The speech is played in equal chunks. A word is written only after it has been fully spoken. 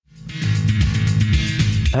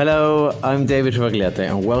Hello, I'm David Rogliate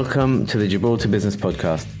and welcome to the Gibraltar Business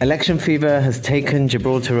Podcast. Election fever has taken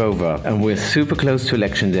Gibraltar over and we're super close to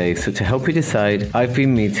election day, so to help you decide, I've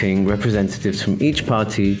been meeting representatives from each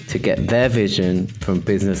party to get their vision from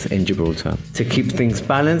business in Gibraltar. To keep things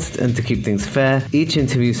balanced and to keep things fair, each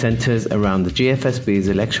interview centres around the GFSB's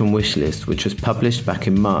election wish list, which was published back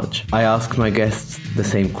in March. I ask my guests the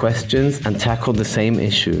same questions and tackle the same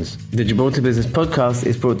issues. The Gibraltar Business Podcast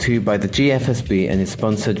is brought to you by the GFSB and is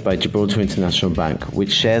sponsored by Gibraltar International Bank,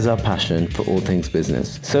 which shares our passion for all things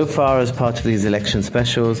business. So far, as part of these election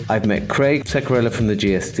specials, I've met Craig Secarella from the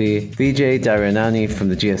GSD, Vijay Darianani from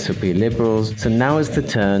the GSOP Liberals, so now is the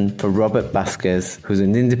turn for Robert Vasquez, who's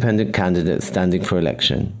an independent candidate standing for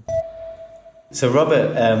election. So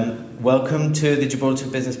Robert, welcome to the Gibraltar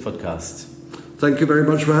Business Podcast. Thank you very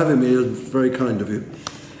much for having me. It's very kind of you.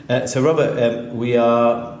 So Robert, we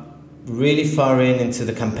are really far into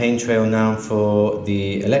the campaign trail now for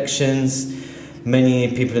the elections.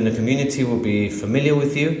 Many people in the community will be familiar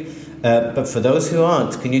with you, but for those who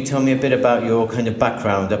aren't, can you tell me a bit about your kind of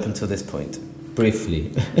background up until this point,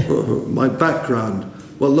 briefly? My background?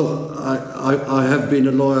 Well, look, I have been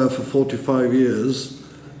a lawyer for 45 years.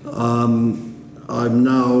 I'm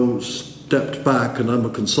now stepped back and I'm a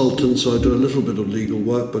consultant, so I do a little bit of legal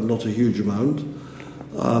work, but not a huge amount.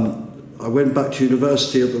 I went back to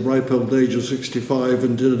university at the ripe old age of 65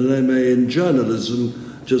 and did an MA in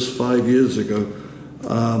journalism just 5 years ago.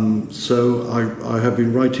 So I have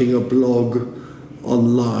been writing a blog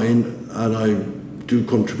online and I do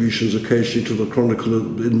contributions occasionally to the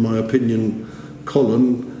Chronicle in my opinion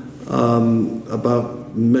column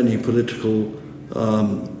about many political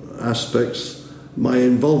aspects. My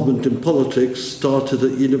involvement in politics started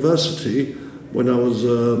at university when I was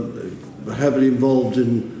heavily involved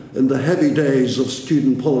in the heavy days of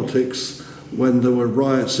student politics when there were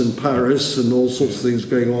riots in Paris and all sorts of things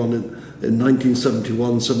going on in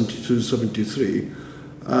 1971, 72, 73.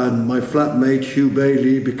 And my flatmate Hugh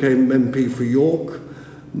Bailey became MP for York.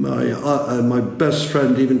 My best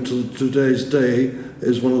friend, even to today's day,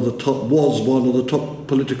 was one of the top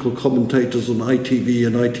political commentators on ITV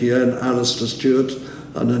and ITN, Alistair Stewart,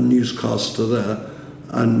 and a newscaster there.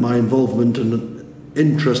 And my involvement and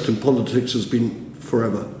interest in politics has been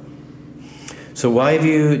forever. So why have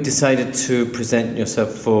you decided to present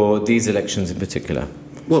yourself for these elections in particular?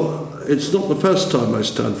 Well, it's not the first time I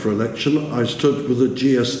stand for election. I stood with the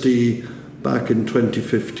GSD back in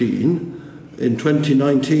 2015. In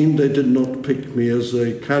 2019, they did not pick me as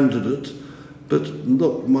a candidate. But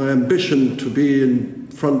look, my ambition to be in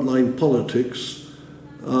frontline politics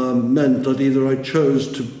meant that either I chose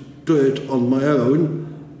to do it on my own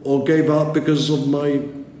or gave up because of my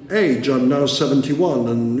age. I'm now 71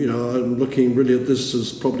 and I'm looking really at this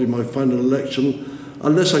as probably my final election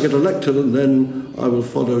unless I get elected, and then I will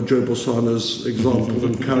follow Joe Bolsonaro's example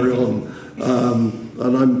and carry on.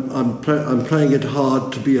 And I'm playing it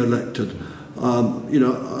hard to be elected.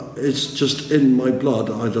 It's just in my blood.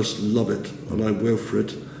 I just love it and I will for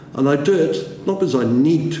it. And I do it not because I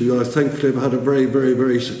need to. I thankfully have had a very, very,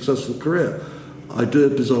 very successful career. I do it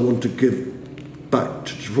because I want to give back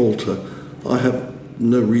to Gibraltar. I have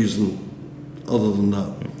no reason other than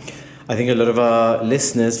that. I think a lot of our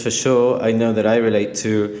listeners, for sure, I know that I relate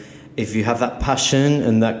to, if you have that passion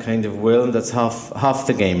and that kind of will, that's half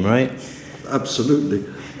the game, right? Absolutely.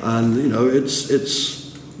 And,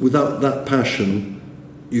 it's without that passion,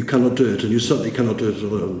 you cannot do it, and you certainly cannot do it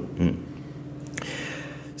alone.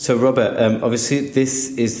 So, Robert, obviously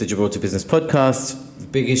this is the Gibraltar Business Podcast. The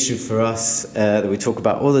big issue for us that we talk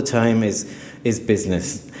about all the time is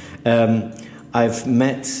business. I've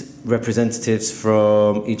met representatives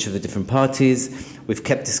from each of the different parties. We've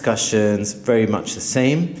kept discussions very much the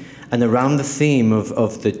same. And around the theme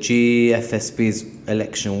of the GFSB's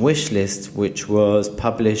election wish list, which was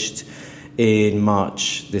published in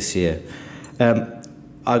March this year.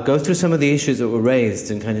 I'll go through some of the issues that were raised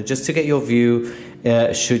and kind of just to get your view,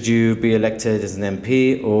 should you be elected as an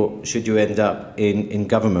MP or should you end up in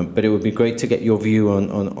government? But it would be great to get your view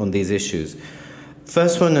on these issues.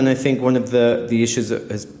 First one, and I think one of the issues that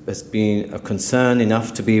has been a concern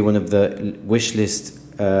enough to be one of the wish list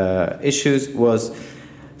issues was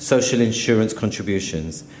social insurance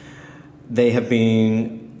contributions. They have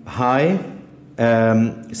been high.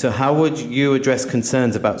 So how would you address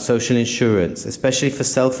concerns about social insurance, especially for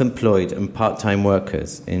self-employed and part-time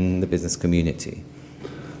workers in the business community?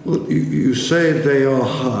 Well, you say they are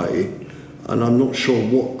high, and I'm not sure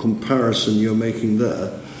what comparison you're making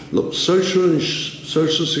there. Look, social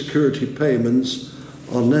security payments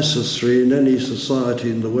are necessary in any society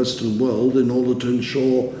in the Western world in order to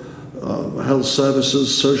ensure health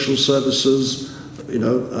services, social services,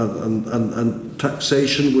 and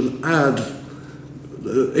taxation will add,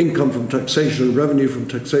 income from taxation, revenue from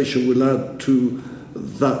taxation will add to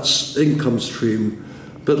that income stream.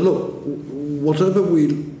 But look, whatever we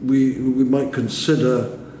might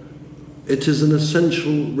consider, it is an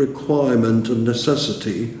essential requirement and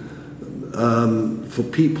necessity for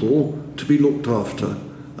people to be looked after.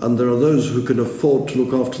 And there are those who can afford to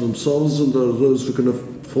look after themselves, and there are those who can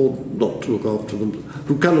afford not to look after them,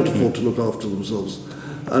 who cannot afford to look after themselves.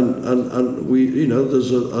 And we,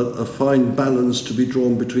 there's a fine balance to be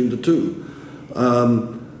drawn between the two.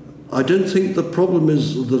 I don't think the problem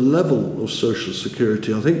is the level of social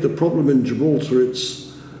security. I think the problem in Gibraltar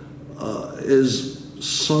is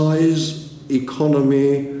size,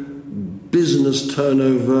 economy, business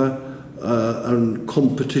turnover, and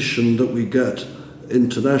competition that we get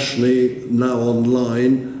internationally, now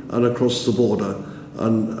online and across the border.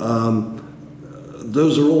 And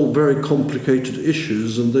those are all very complicated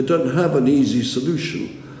issues, and they don't have an easy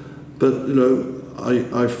solution. But,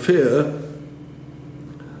 I fear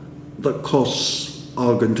that costs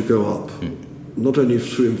are going to go up, not only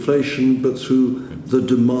through inflation, but through the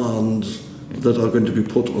demands that are going to be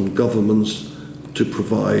put on governments to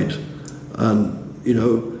provide. And,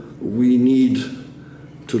 we need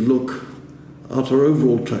to look at our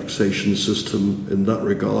overall taxation system in that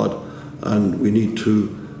regard, and we need to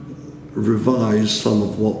revise some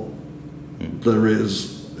of what there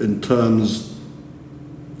is in terms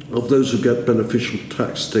of those who get beneficial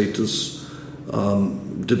tax status.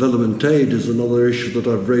 Development aid is another issue that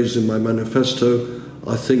I've raised in my manifesto.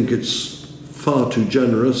 I think it's far too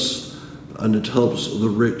generous, and it helps the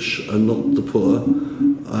rich and not the poor.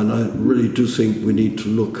 And I really do think we need to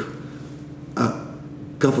look at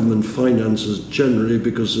government finances generally,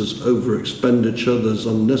 because there's over-expenditure, there's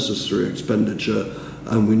unnecessary expenditure,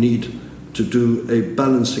 and we need to do a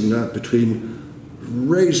balancing act between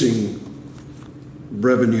raising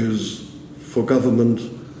revenues for government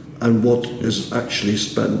and what is actually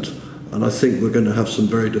spent. And I think we're going to have some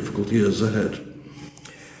very difficult years ahead.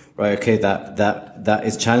 Right, okay, that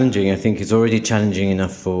is challenging. I think it's already challenging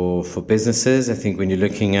enough for businesses. I think when you're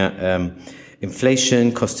looking at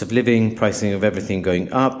inflation, cost of living, pricing of everything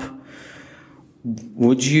going up,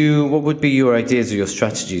 what would be your ideas or your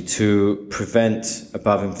strategy to prevent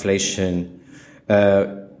above inflation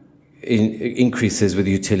increases with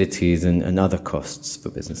utilities and other costs for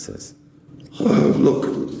businesses? Look,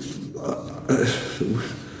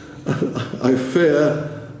 I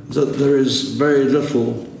fear that there is very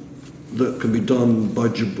little that can be done by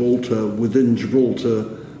Gibraltar, within Gibraltar,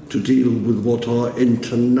 to deal with what are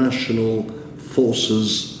international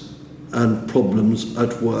forces and problems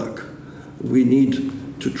at work. We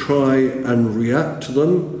need to try and react to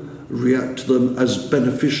them as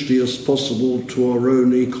beneficially as possible to our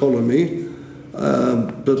own economy.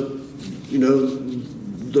 But,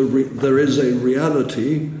 there is a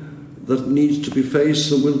reality that needs to be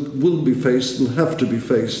faced and will be faced and have to be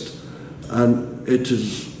faced. And it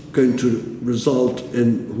is going to result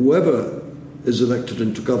in whoever is elected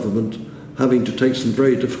into government having to take some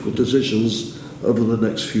very difficult decisions over the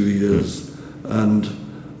next few years. And,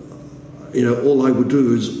 all I would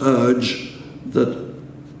do is urge that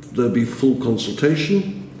there be full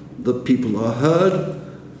consultation, that people are heard,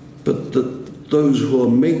 but that those who are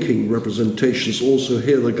making representations also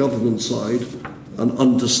hear the government side and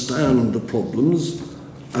understand the problems,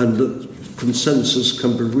 and that consensus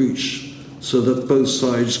can be reached so that both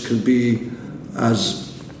sides can be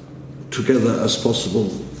as together as possible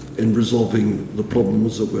in resolving the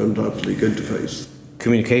problems that we're undoubtedly going to face.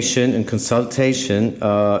 Communication and consultation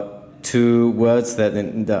are two words that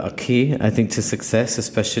are key, I think, to success,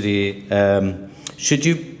 especially should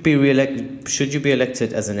you be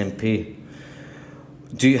elected as an MP.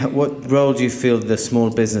 What role do you feel the Small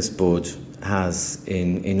Business Board has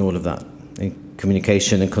in all of that, in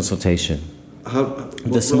communication and consultation?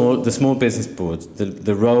 The Small Business Board,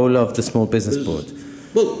 the role of the Small Business Board.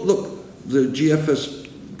 Well, look, the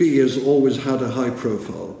GFSB has always had a high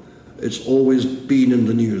profile. It's always been in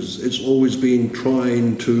the news. It's always been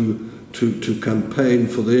trying to campaign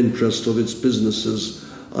for the interest of its businesses.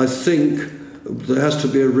 I think there has to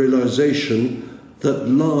be a realization that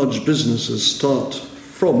large businesses start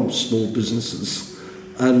from small businesses.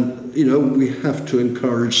 And, we have to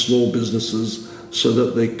encourage small businesses so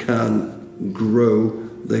that they can grow,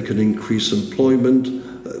 they can increase employment,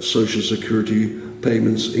 social security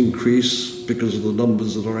payments increase because of the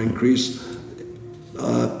numbers that are increased,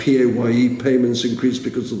 PAYE payments increase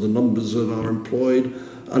because of the numbers that are employed.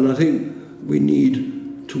 And I think we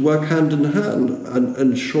need to work hand in hand and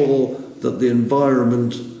ensure that the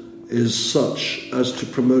environment is such as to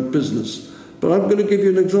promote business. But I'm going to give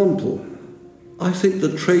you an example. I think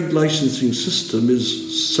the trade licensing system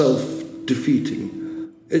is self-defeating.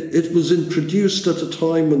 It was introduced at a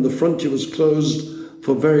time when the frontier was closed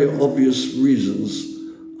for very obvious reasons.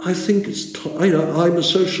 I think I'm a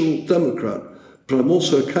social democrat, but I'm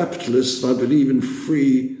also a capitalist, and I believe in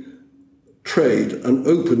free trade and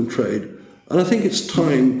open trade. And I think it's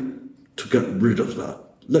time to get rid of that.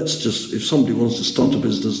 If somebody wants to start a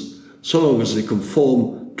business, so long as they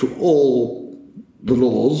conform to all the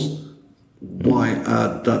laws, why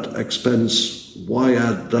add that expense? Why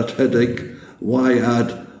add that headache? Why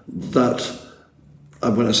add that,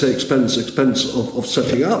 and when I say expense of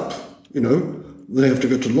setting up, they have to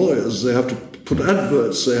go to lawyers, they have to put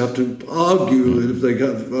adverts, they have to argue if they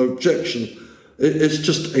have objection. It's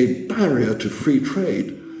just a barrier to free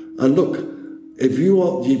trade. And look, the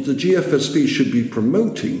GFSP should be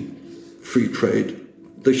promoting free trade.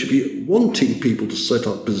 They should be wanting people to set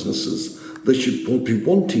up businesses. They should be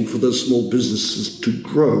wanting for those small businesses to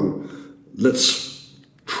grow. Let's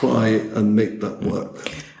try and make that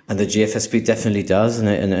work. And the GFSP definitely does. And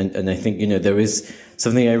I think, there is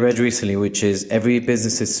something I read recently, which is every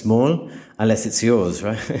business is small unless it's yours,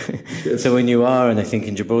 right? Yes. So when you are, and I think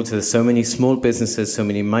in Gibraltar, there's so many small businesses, so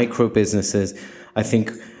many micro businesses, I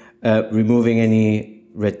think removing any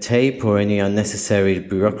red tape or any unnecessary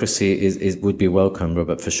bureaucracy would be welcome,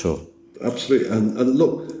 Robert, for sure. Absolutely. And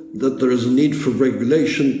look, that there is a need for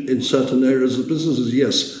regulation in certain areas of businesses,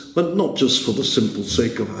 yes, but not just for the simple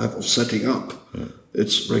sake of setting up. Yeah.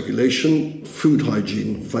 It's regulation, food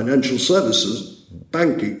hygiene, financial services,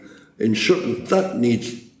 banking, insurance, that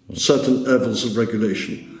needs certain levels of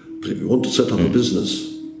regulation. But if you want to set up a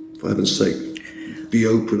business, for heaven's sake, be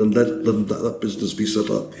open and let that business be set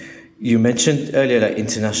up. You mentioned earlier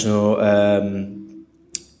international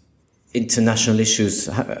issues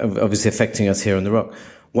obviously affecting us here on the Rock.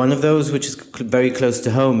 One of those, which is very close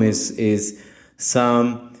to home, is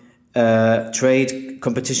some trade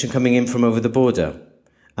competition coming in from over the border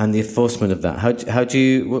and the enforcement of that. How do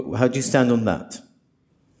you stand on that?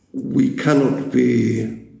 We cannot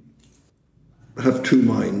have two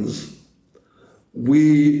minds.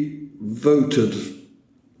 We voted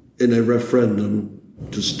in a referendum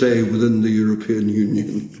to stay within the European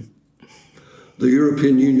Union. The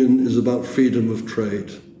European Union is about freedom of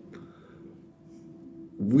trade.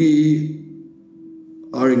 We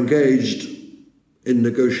are engaged in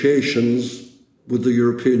negotiations with the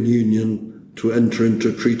European Union to enter into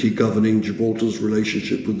a treaty governing Gibraltar's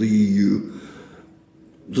relationship with the EU.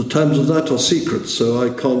 The terms of that are secret, so I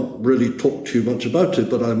can't really talk too much about it,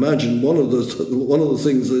 but I imagine one of the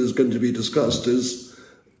things that is going to be discussed is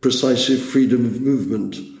precisely freedom of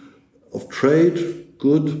movement, of trade,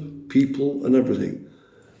 good, people, and everything.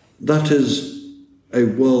 That is a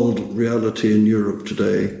world reality in Europe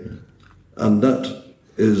today, and that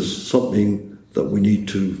is something that we need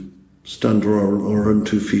to stand on our own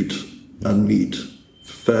 2 feet and meet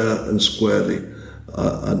fair and squarely.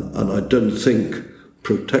 And I don't think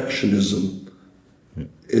protectionism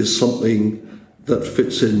is something that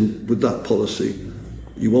fits in with that policy.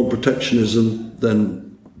 You want protectionism,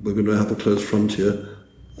 then we're going to have a closed frontier,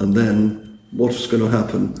 and then what's going to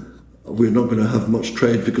happen? We're not going to have much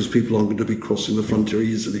trade because people aren't going to be crossing the frontier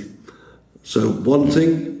easily. So one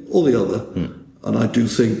thing or the other. And I do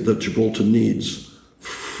think that Gibraltar needs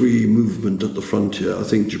free movement at the frontier. I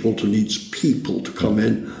think Gibraltar needs people to come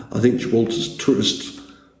in. I think Gibraltar's tourist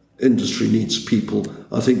industry needs people.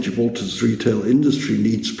 I think Gibraltar's retail industry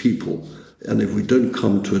needs people. And if we don't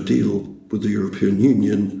come to a deal with the European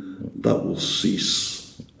Union, that will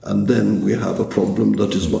cease. And then we have a problem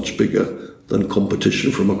that is much bigger than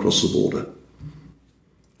competition from across the border.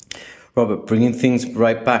 Robert, bringing things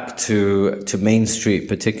right back to Main Street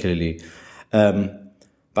particularly,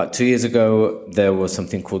 about 2 years ago there was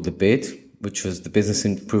something called the BID, which was the Business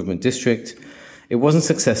Improvement District. It wasn't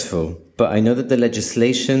successful, but I know that the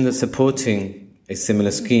legislation that's supporting a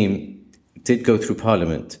similar scheme did go through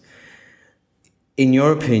Parliament. In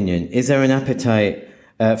your opinion, is there an appetite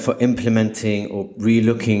for implementing or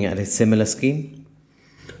re-looking at a similar scheme?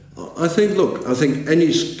 I think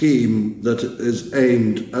any scheme that is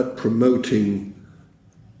aimed at promoting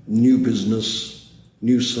new business,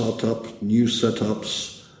 new startup, new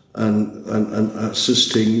setups, and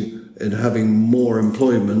assisting in having more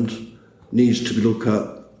employment needs to be looked at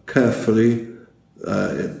carefully,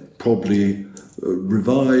 probably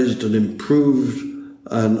revised and improved.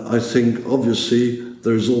 And I think obviously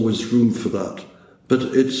there is always room for that, but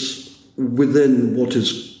it's within what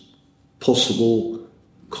is possible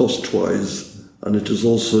cost-wise, and it is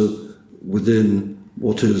also within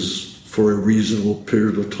what is for a reasonable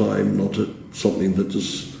period of time, not something that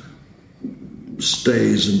is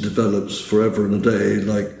stays and develops forever and a day.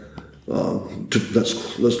 Like,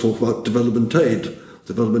 let's talk about development aid.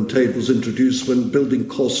 Development aid was introduced when building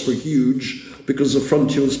costs were huge because the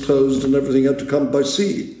frontier was closed and everything had to come by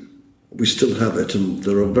sea. We still have it, and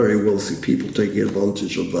there are very wealthy people taking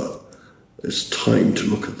advantage of that. It's time to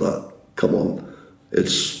look at that. Come on. It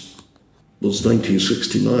was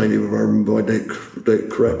 1969, if I remember my date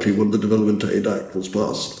correctly, when the Development Aid Act was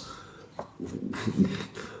passed.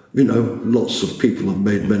 You know, lots of people have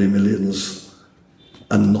made many millions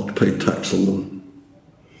and not paid tax on them.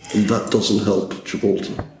 And that doesn't help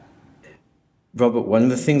Gibraltar. Robert, one of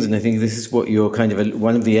the things, and I think this is what you're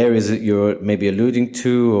one of the areas that you're maybe alluding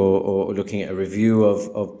to or looking at a review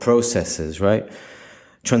of processes, right?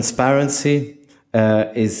 Transparency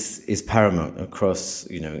is paramount across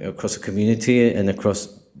a community and across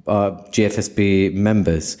GFSB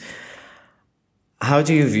members. How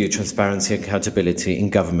do you view transparency and accountability in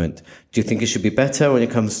government? Do you think it should be better when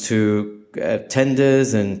it comes to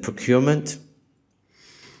tenders and procurement?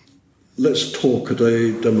 Let's talk at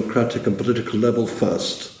a democratic and political level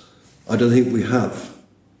first. I don't think we have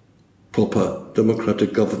proper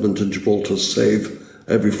democratic government in Gibraltar, save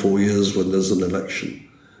every 4 years when there's an election.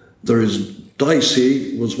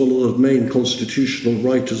 Dicey was one of the main constitutional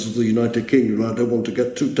writers of the United Kingdom. I don't want to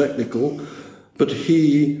get too technical, but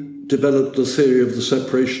he developed the theory of the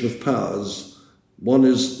separation of powers. One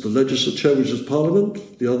is the legislature, which is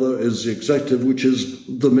Parliament, the other is the executive, which is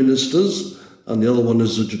the ministers, and the other one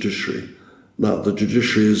is the judiciary. Now, the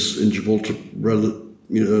judiciary is in Gibraltar,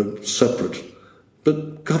 separate,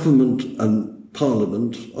 but government and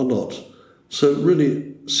Parliament are not. So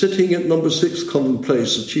really, sitting at number 6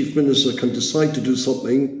 commonplace, the chief minister can decide to do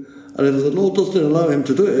something, and if the law doesn't allow him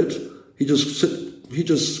to do it, he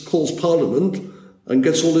just calls Parliament and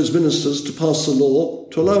gets all his ministers to pass the law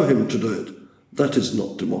to allow him to do it. That is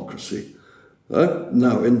not democracy.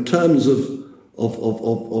 Now, in terms of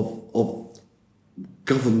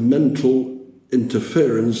governmental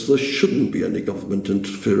interference, there shouldn't be any government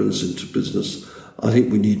interference into business. I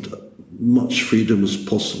think we need much freedom as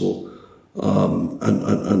possible. And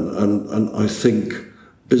I think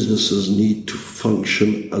businesses need to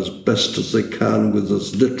function as best as they can with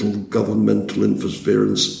as little governmental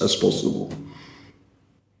interference as possible.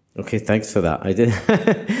 Okay, thanks for that.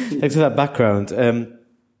 Thanks for that background.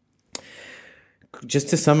 Just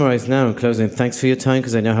to summarize now and closing, thanks for your time,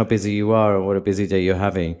 because I know how busy you are and what a busy day you're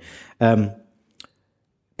having.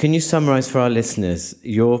 Can you summarize for our listeners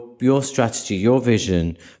your strategy, your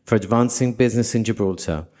vision for advancing business in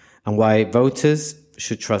Gibraltar, and why voters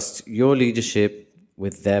should trust your leadership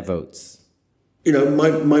with their votes? You know,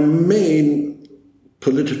 my main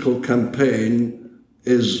political campaign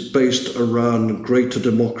is based around greater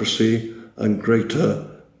democracy and greater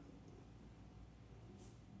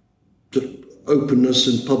openness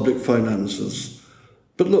in public finances.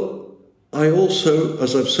 But look, I also,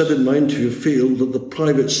 as I've said in my interview, feel that the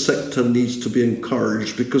private sector needs to be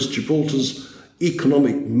encouraged, because Gibraltar's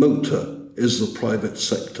economic motor is the private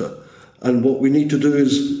sector. And what we need to do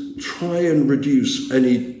is try and reduce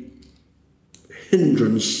any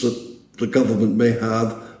hindrance that the government may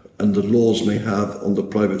have and the laws may have on the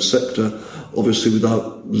private sector, obviously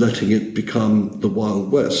without letting it become the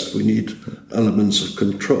Wild West. We need elements of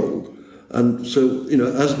control. And so, you know,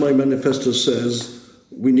 as my manifesto says,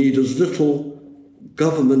 we need as little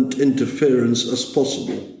government interference as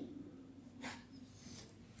possible.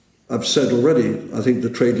 I've said already, I think the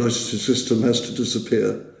trade licensing system has to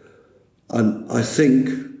disappear. And I think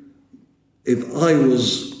if I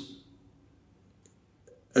was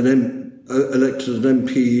elected an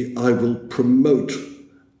MP, I will promote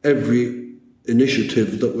every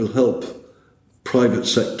initiative that will help private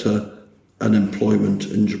sector and employment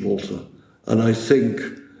in Gibraltar. And I think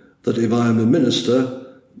that if I am a minister,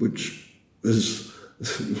 which is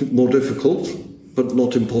more difficult but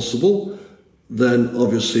not impossible, then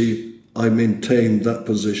obviously I maintain that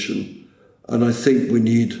position. And I think we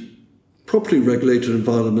need properly regulated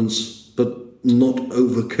environments, but not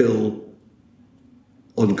overkill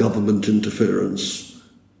on government interference.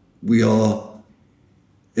 We are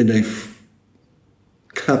in a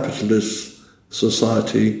capitalist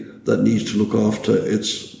society that needs to look after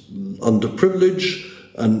its underprivileged,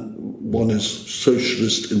 and one is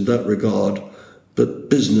socialist in that regard, but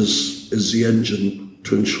business is the engine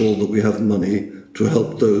to ensure that we have money to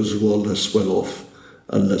help those who are less well off,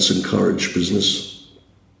 and let's encourage business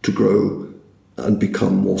to grow and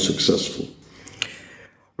become more successful.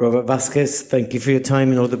 Robert Vasquez, thank you for your time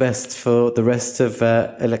and all the best for the rest of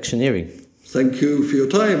electioneering. Thank you for your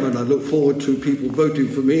time, and I look forward to people voting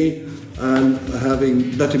for me and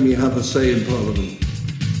letting me have a say in Parliament.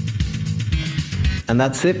 And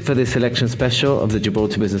that's it for this election special of the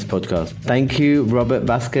Gibraltar Business Podcast. Thank you, Robert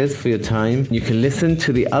Vasquez, for your time. You can listen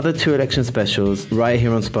to the other 2 election specials right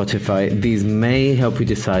here on Spotify. These may help you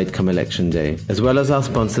decide come election day. As well as our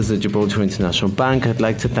sponsors, the Gibraltar International Bank, I'd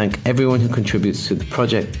like to thank everyone who contributes to the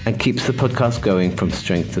project and keeps the podcast going from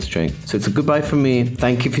strength to strength. So it's a goodbye from me.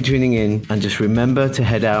 Thank you for tuning in. And just remember to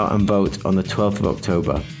head out and vote on the 12th of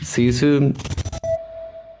October. See you soon.